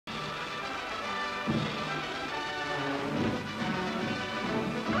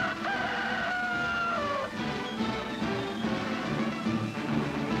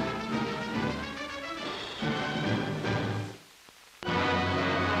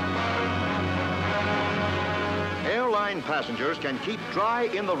Passengers can keep dry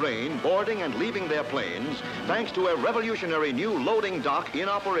in the rain, boarding and leaving their planes, thanks to a revolutionary new loading dock in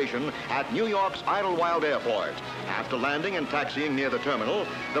operation at New York's IDLEWILD Airport. After landing and taxiing near the terminal,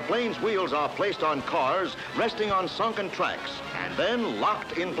 the plane's wheels are placed on cars resting on sunken tracks and then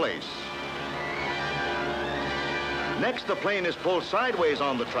locked in place. Next, the plane is pulled sideways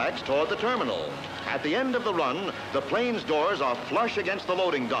on the tracks toward the terminal. At the end of the run, the plane's doors are flush against the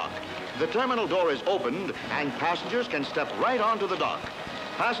loading dock. The terminal door is opened and passengers can step right onto the dock.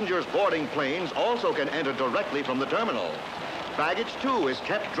 Passengers boarding planes also can enter directly from the terminal. Baggage, too, is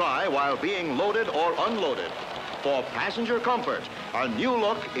kept dry while being loaded or unloaded. For passenger comfort, a new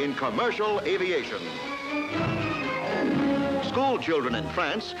look in commercial aviation. School children in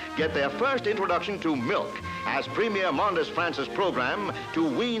France get their first introduction to milk as Premier Mondes France's program to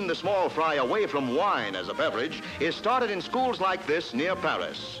wean the small fry away from wine as a beverage is started in schools like this near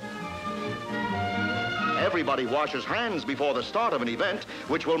Paris. Everybody washes hands before the start of an event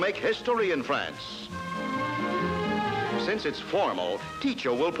which will make history in France. Since it's formal,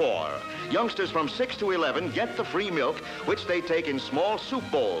 teacher will pour. Youngsters from 6 to 11 get the free milk, which they take in small soup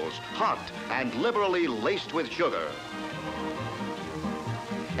bowls, hot and liberally laced with sugar.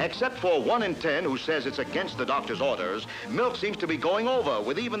 Except for 1 in 10 who says it's against the doctor's orders, milk seems to be going over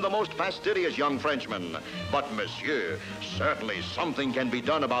with even the most fastidious young Frenchman. But, monsieur, certainly something can be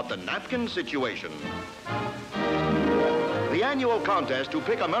done about the napkin situation. The annual contest to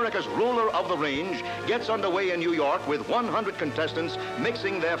pick America's ruler of the range gets underway in New York with 100 contestants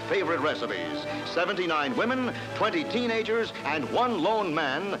mixing their favorite recipes. 79 women, 20 teenagers, and 1 lone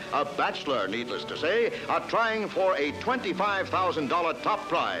man, a bachelor, needless to say, are trying for a $25,000 top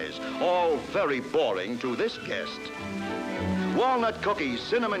prize. All very boring to this guest. Walnut cookies,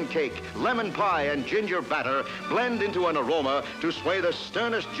 cinnamon cake, lemon pie, and ginger batter blend into an aroma to sway the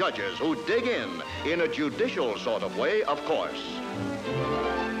sternest judges who dig in a judicial sort of way, of course.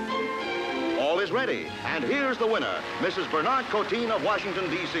 All is ready, and here's the winner, Mrs. Bernard Coteen of Washington,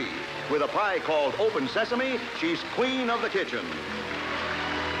 D.C. With a pie called Open Sesame, she's queen of the kitchen.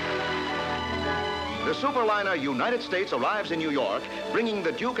 The superliner United States arrives in New York, bringing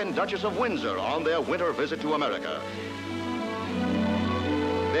the Duke and Duchess of Windsor on their winter visit to America.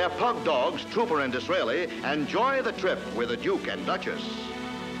 Their pug dogs, Trooper and Disraeli, enjoy the trip with the Duke and Duchess.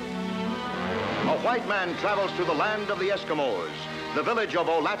 A white man travels to the land of the Eskimos, the village of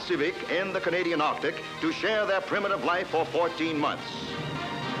Olatsivik in the Canadian Arctic, to share their primitive life for 14 months.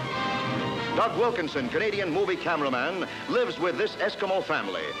 Doug Wilkinson, Canadian movie cameraman, lives with this Eskimo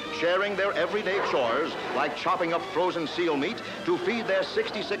family, sharing their everyday chores like chopping up frozen seal meat to feed their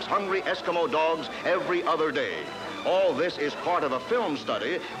 66 hungry Eskimo dogs every other day. All this is part of a film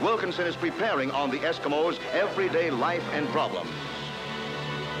study Wilkinson is preparing on the Eskimos' everyday life and problems.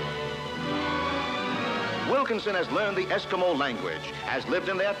 Wilkinson has learned the Eskimo language, has lived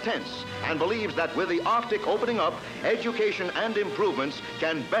in their tents, and believes that with the Arctic opening up, education and improvements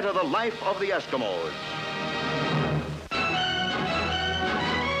can better the life of the Eskimos.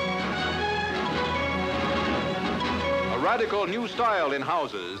 A radical new style in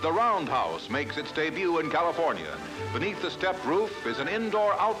houses, the roundhouse, makes its debut in California. Beneath the stepped roof is an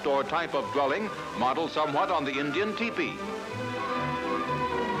indoor-outdoor type of dwelling modeled somewhat on the Indian teepee.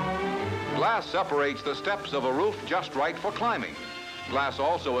 Glass separates the steps of a roof just right for climbing. Glass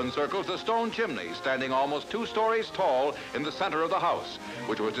also encircles the stone chimney, standing almost 2 stories tall in the center of the house,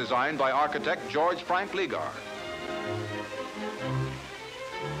 which was designed by architect George Frank Legar.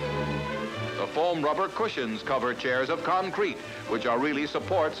 The foam rubber cushions cover chairs of concrete, which are really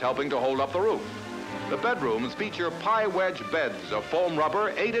supports helping to hold up the roof. The bedrooms feature pie wedge beds of foam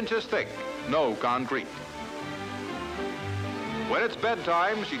rubber 8 inches thick, no concrete. When it's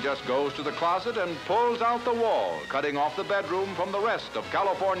bedtime, she just goes to the closet and pulls out the wall, cutting off the bedroom from the rest of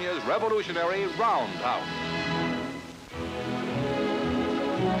California's revolutionary roundhouse.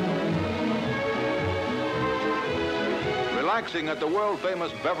 Relaxing at the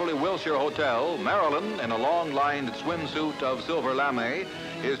world-famous Beverly Wilshire Hotel, Marilyn, in a long-lined swimsuit of silver lame,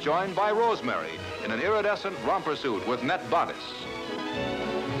 is joined by Rosemary in an iridescent romper suit with net bodice.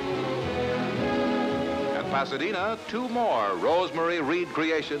 At Pasadena, 2 more Rosemary Reed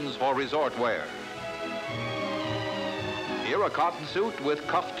creations for resort wear. Here, a cotton suit with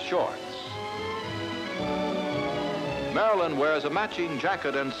cuffed shorts. Marilyn wears a matching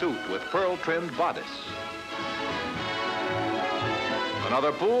jacket and suit with pearl-trimmed bodice.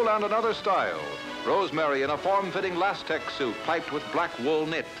 Another pool and another style. Rosemary in a form-fitting lastex suit piped with black wool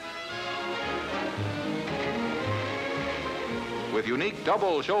knit. With unique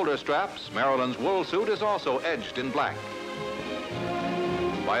double shoulder straps, Marilyn's wool suit is also edged in black.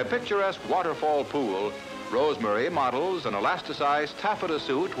 By a picturesque waterfall pool, Rosemary models an elasticized taffeta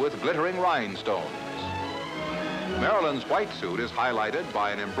suit with glittering rhinestones. Marilyn's white suit is highlighted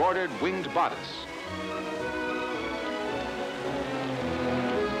by an embroidered winged bodice.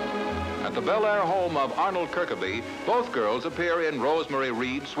 At the Bel Air home of Arnold Kirkaby, both girls appear in Rosemary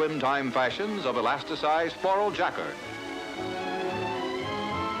Reed swim-time fashions of elasticized floral jacquard.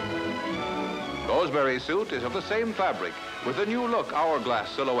 Rosemary's suit is of the same fabric with a new look hourglass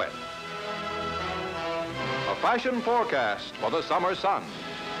silhouette. A fashion forecast for the summer sun.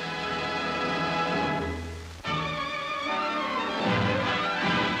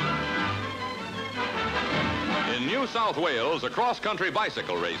 In New South Wales, a cross-country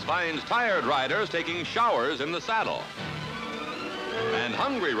bicycle race finds tired riders taking showers in the saddle and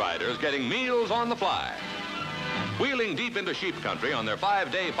hungry riders getting meals on the fly. Wheeling deep into sheep country on their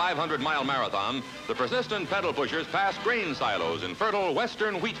 5-day, 500-mile marathon, the persistent pedal pushers pass grain silos in fertile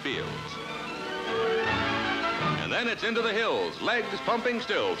western wheat fields. And then it's into the hills, legs pumping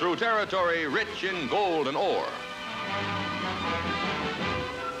still through territory rich in gold and ore.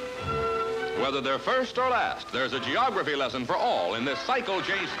 Whether they're first or last, there's a geography lesson for all in this cycle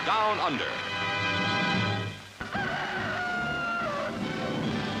chase down under.